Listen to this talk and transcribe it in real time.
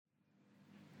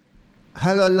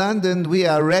Hello London, we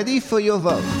are ready for your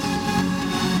vote.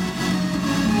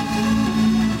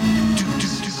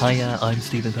 Hiya, I'm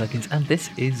Stephen Perkins, and this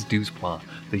is Douze Pois,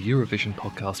 the Eurovision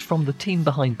podcast from the team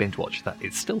behind Binge Watch that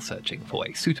is still searching for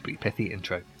a suitably pithy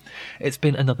intro. It's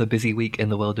been another busy week in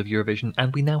the world of Eurovision,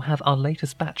 and we now have our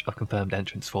latest batch of confirmed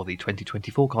entrants for the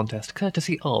 2024 contest,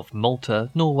 courtesy of Malta,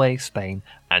 Norway, Spain,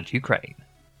 and Ukraine.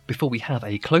 Before we have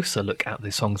a closer look at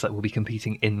the songs that will be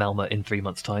competing in Malmö in 3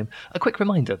 months' time, a quick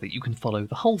reminder that you can follow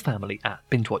the whole family at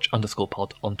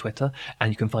BingeWatch_pod on Twitter,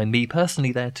 and you can find me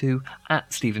personally there too,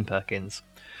 at Stephen Perkins.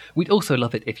 We'd also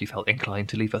love it if you felt inclined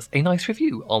to leave us a nice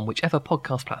review on whichever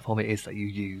podcast platform it is that you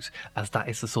use, as that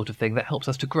is the sort of thing that helps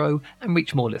us to grow and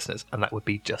reach more listeners, and that would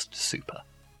be just super.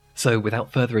 So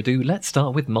without further ado, let's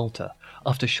start with Malta.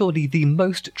 After surely the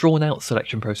most drawn-out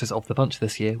selection process of the bunch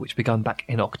this year, which began back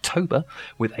in October,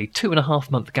 with a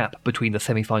 2.5-month gap between the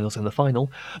semi-finals and the final,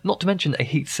 not to mention a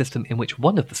heat system in which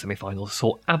one of the semi-finals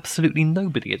saw absolutely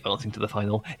nobody advancing to the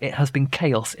final, it has been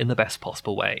chaos in the best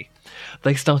possible way.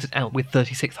 They started out with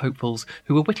 36 hopefuls,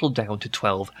 who were whittled down to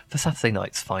 12 for Saturday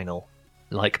night's final.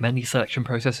 Like many selection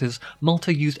processes,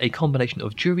 Malta used a combination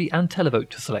of jury and televote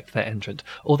to select their entrant,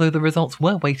 although the results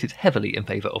were weighted heavily in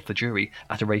favour of the jury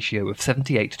at a ratio of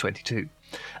 78-22.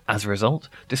 As a result,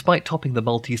 despite topping the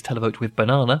Maltese televote with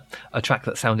Banana, a track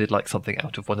that sounded like something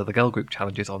out of one of the girl group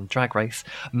challenges on Drag Race,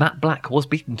 Matt Black was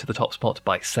beaten to the top spot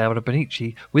by Sarah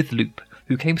Bonici with Loop,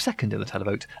 who came second in the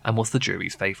televote and was the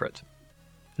jury's favourite.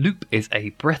 Loop is a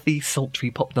breathy, sultry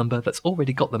pop number that's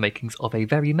already got the makings of a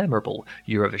very memorable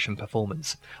Eurovision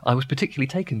performance. I was particularly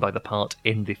taken by the part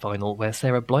in the final where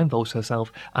Sarah blindfolds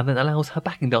herself and then allows her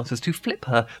backing dancers to flip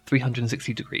her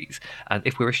 360 degrees, and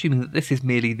if we're assuming that this is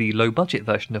merely the low-budget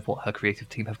version of what her creative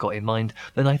team have got in mind,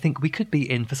 then I think we could be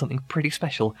in for something pretty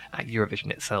special at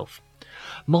Eurovision itself.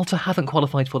 Malta haven't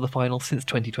qualified for the final since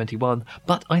 2021,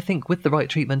 but I think with the right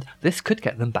treatment, this could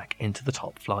get them back into the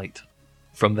top flight.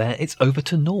 From there, it's over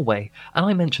to Norway, and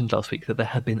I mentioned last week that there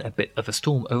had been a bit of a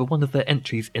storm over one of their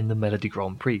entries in the Melodi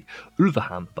Grand Prix,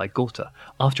 Ulveham by Gorta,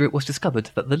 after it was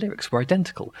discovered that the lyrics were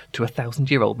identical to a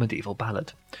 1,000-year-old medieval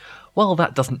ballad. While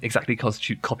that doesn't exactly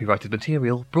constitute copyrighted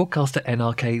material, broadcaster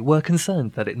NRK were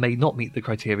concerned that it may not meet the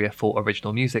criteria for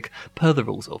original music per the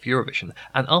rules of Eurovision,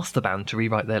 and asked the band to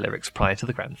rewrite their lyrics prior to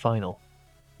the grand final.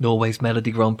 Norway's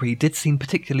Melodi Grand Prix did seem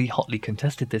particularly hotly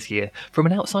contested this year, from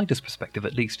an outsider's perspective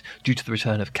at least, due to the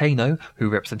return of Kano,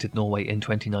 who represented Norway in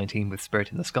 2019 with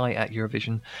Spirit in the Sky at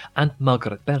Eurovision, and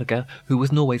Margaret Berger, who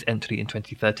was Norway's entry in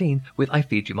 2013 with I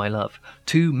Feed You My Love,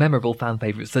 two memorable fan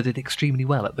favourites that did extremely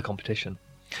well at the competition.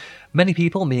 Many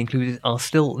people, me included, are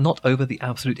still not over the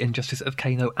absolute injustice of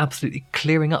Kano absolutely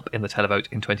clearing up in the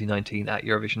televote in 2019 at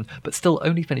Eurovision, but still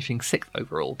only finishing 6th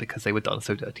overall because they were done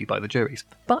so dirty by the juries.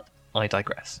 But I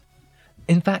digress.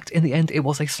 In fact, in the end, it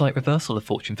was a slight reversal of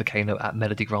fortune for Kano at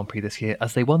Melodi Grand Prix this year,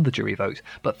 as they won the jury vote,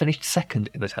 but finished second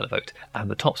in the televote,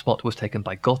 and the top spot was taken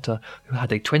by Gorta, who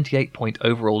had a 28-point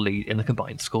overall lead in the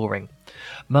combined scoring.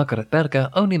 Margaret Berger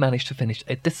only managed to finish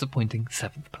a disappointing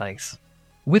 7th place.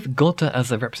 With Gorta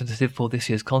as a representative for this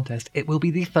year's contest, it will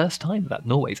be the first time that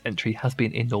Norway's entry has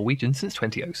been in Norwegian since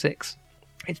 2006.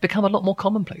 It's become a lot more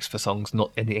commonplace for songs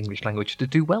not in the English language to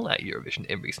do well at Eurovision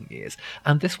in recent years,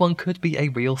 and this one could be a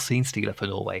real scene stealer for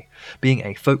Norway. Being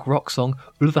a folk rock song,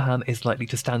 Ulveham is likely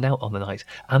to stand out on the night,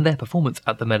 and their performance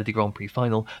at the Melodi Grand Prix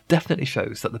final definitely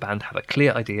shows that the band have a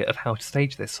clear idea of how to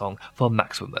stage this song for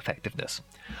maximum effectiveness.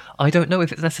 I don't know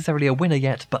if it's necessarily a winner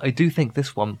yet, but I do think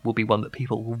this one will be one that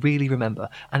people will really remember,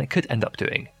 and it could end up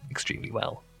doing extremely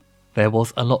well. There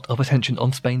was a lot of attention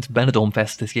on Spain's Benidorm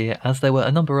Fest this year, as there were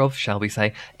a number of, shall we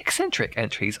say, eccentric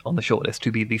entries on the shortlist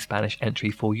to be the Spanish entry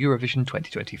for Eurovision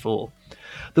 2024.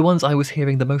 The ones I was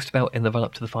hearing the most about in the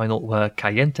run-up to the final were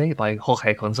Caliente by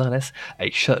Jorge González, a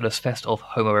shirtless fest of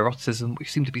homoeroticism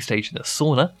which seemed to be staged in a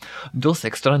sauna, Dos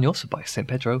Extraños by St.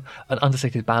 Pedro, an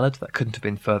understated ballad that couldn't have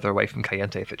been further away from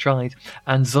Caliente if it tried,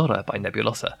 and Zora by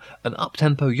Nebulosa, an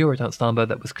up-tempo Eurodance number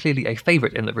that was clearly a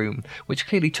favourite in the room, which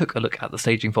clearly took a look at the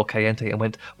staging for Caliente and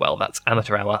went, well, that's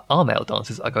amateur hour, our male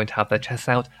dancers are going to have their chests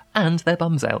out and their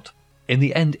bums out. In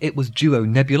the end, it was duo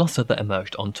Nebulosa that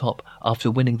emerged on top,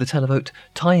 after winning the televote,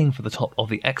 tying for the top of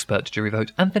the expert jury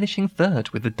vote, and finishing third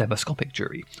with the demoscopic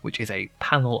jury, which is a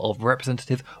panel of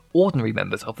representative, ordinary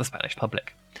members of the Spanish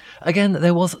public. Again,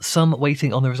 there was some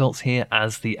weighting on the results here,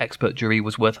 as the expert jury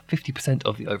was worth 50%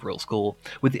 of the overall score,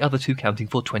 with the other two counting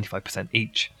for 25%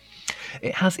 each.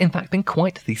 It has in fact been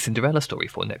quite the Cinderella story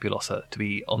for Nebulosa to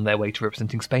be on their way to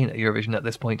representing Spain at Eurovision at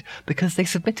this point, because they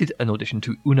submitted an audition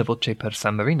to Una Voce per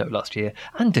San Marino last year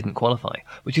and didn't qualify,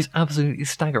 which is absolutely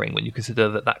staggering when you consider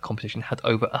that competition had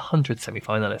over 100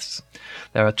 semi-finalists.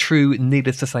 There are true,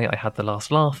 needless to say I had the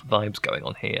last laugh vibes going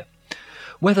on here.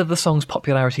 Whether the song's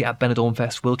popularity at Benidorm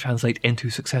Fest will translate into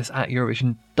success at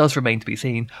Eurovision does remain to be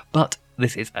seen, but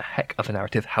this is a heck of a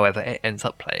narrative however it ends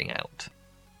up playing out.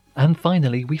 And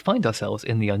finally, we find ourselves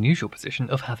in the unusual position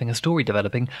of having a story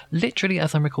developing literally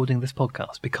as I'm recording this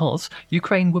podcast, because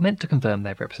Ukraine were meant to confirm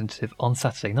their representative on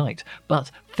Saturday night,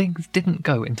 but things didn't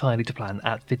go entirely to plan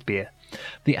at Vidbeer.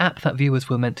 The app that viewers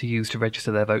were meant to use to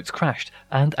register their votes crashed,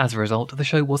 and as a result, the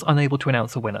show was unable to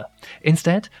announce a winner.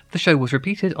 Instead, the show was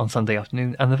repeated on Sunday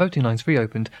afternoon and the voting lines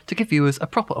reopened to give viewers a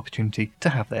proper opportunity to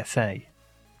have their say.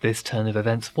 This turn of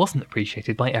events wasn't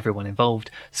appreciated by everyone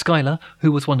involved. Skylar,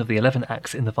 who was one of the 11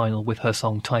 acts in the final with her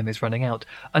song Time Is Running Out,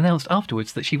 announced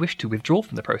afterwards that she wished to withdraw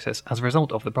from the process as a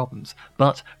result of the problems,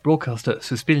 but broadcaster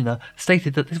Suspilna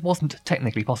stated that this wasn't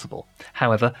technically possible.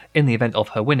 However, in the event of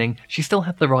her winning, she still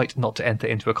had the right not to enter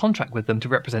into a contract with them to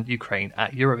represent Ukraine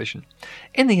at Eurovision.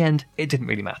 In the end, it didn't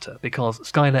really matter, because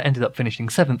Skylar ended up finishing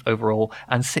 7th overall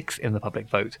and 6th in the public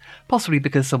vote, possibly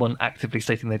because someone actively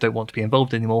stating they don't want to be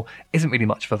involved anymore isn't really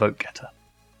much of a vote getter.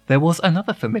 There was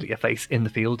another familiar face in the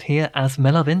field here, as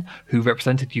Melavin, who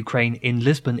represented Ukraine in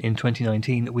Lisbon in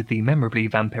 2019 with the memorably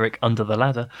vampiric Under the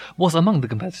Ladder, was among the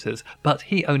competitors, but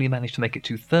he only managed to make it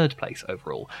to 3rd place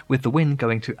overall, with the win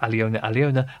going to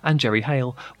Aliona and Jerry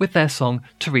Hale with their song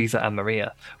Teresa and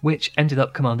Maria, which ended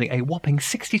up commanding a whopping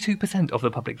 62% of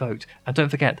the public vote, and don't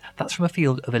forget, that's from a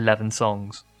field of 11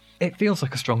 songs. It feels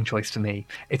like a strong choice to me.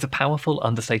 It's a powerful,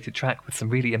 understated track with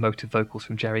some really emotive vocals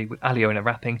from Jerry, with Aliona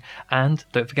rapping, and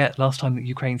don't forget, last time that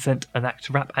Ukraine sent an act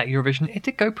to rap at Eurovision, it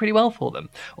did go pretty well for them,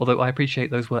 although I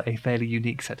appreciate those were a fairly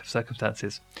unique set of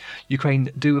circumstances. Ukraine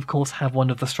do, of course, have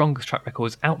one of the strongest track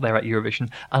records out there at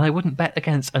Eurovision, and I wouldn't bet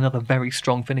against another very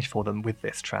strong finish for them with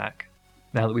this track.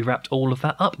 Now that we've wrapped all of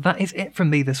that up, that is it from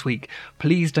me this week.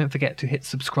 Please don't forget to hit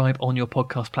subscribe on your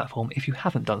podcast platform if you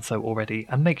haven't done so already,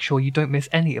 and make sure you don't miss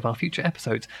any of our future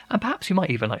episodes, and perhaps you might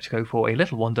even like to go for a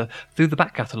little wander through the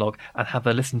back catalogue and have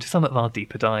a listen to some of our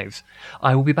deeper dives.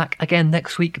 I will be back again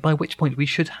next week, by which point we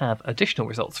should have additional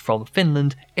results from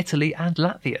Finland, Italy and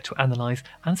Latvia to analyse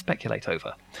and speculate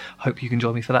over. Hope you can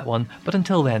join me for that one, but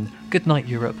until then, good night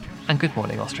Europe and good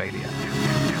morning Australia.